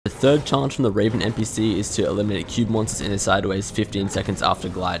third challenge from the Raven NPC is to eliminate cube monsters in the sideways 15 seconds after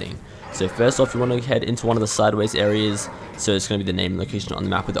gliding. So first off, you want to head into one of the sideways areas. So it's going to be the name location on the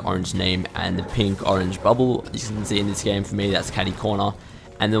map with the orange name and the pink orange bubble. As you can see in this game, for me that's Caddy Corner.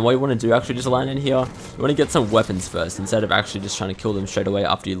 And then what you want to do, actually just land in here, you want to get some weapons first, instead of actually just trying to kill them straight away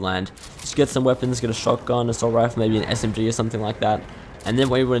after you land. Just get some weapons, get a shotgun, assault rifle, maybe an SMG or something like that. And then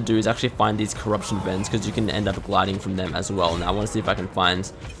what you want to do is actually find these corruption vents, because you can end up gliding from them as well. Now I want to see if I can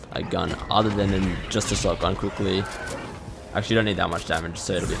find a gun other than just a shotgun quickly. Actually, you don't need that much damage,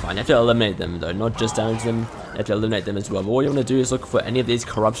 so it'll be fine. You have to eliminate them though, not just damage them, you have to eliminate them as well. But what you want to do is look for any of these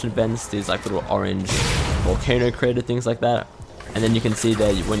corruption vents, these like little orange volcano crater things like that. And then you can see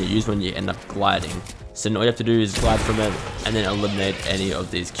there when you use one, you end up gliding. So all you have to do is glide from it and then eliminate any of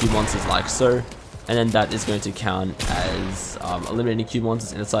these cube monsters like so. And then that is going to count as eliminating cube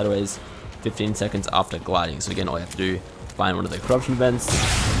monsters in the sideways 15 seconds after gliding. So again, all you have to do, find one of the corruption vents,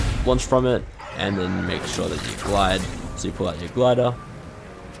 launch from it, and then make sure that you glide. So you pull out your glider,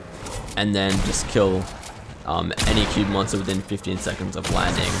 and then just kill any cube monster within 15 seconds of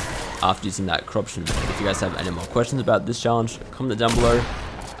landing after using that corruption vent. If you guys have any more questions about this challenge, comment down below,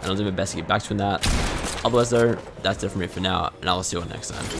 and I'll do my best to get back to you on that. Otherwise though, that's it from me for now, and I'll see you all next time.